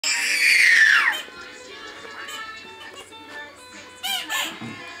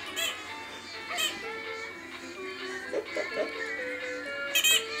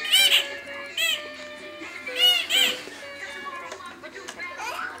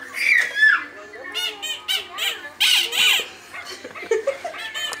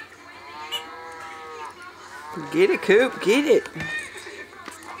Get it, Coop. Get it.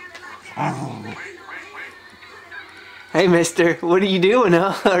 Hey, mister. What are you doing,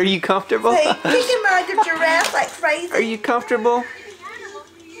 huh? Are you comfortable? Hey, kicking like a giraffe like crazy. Are you comfortable?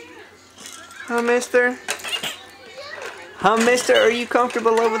 Huh, mister? Huh, mister? Are you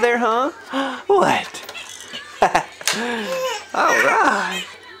comfortable over there, huh? What? Alright.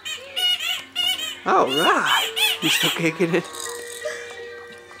 Alright. You still kicking it?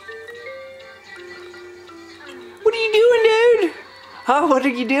 What are you doing, dude? Huh? What are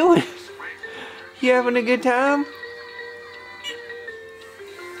you doing? You having a good time?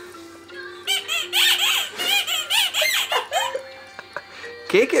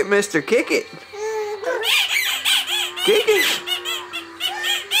 Kick it, mister. Kick it. Kick it.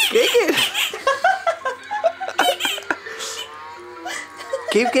 Kick it.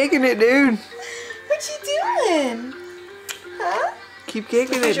 Keep kicking it, dude. What you doing? Huh? Keep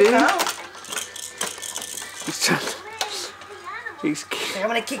kicking it, dude. He's trying to... I'm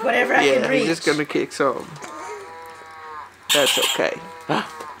gonna kick whatever I can reach. He's just gonna kick some. That's okay. I'm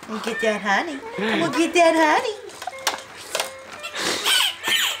gonna get that honey. I'm gonna get that honey.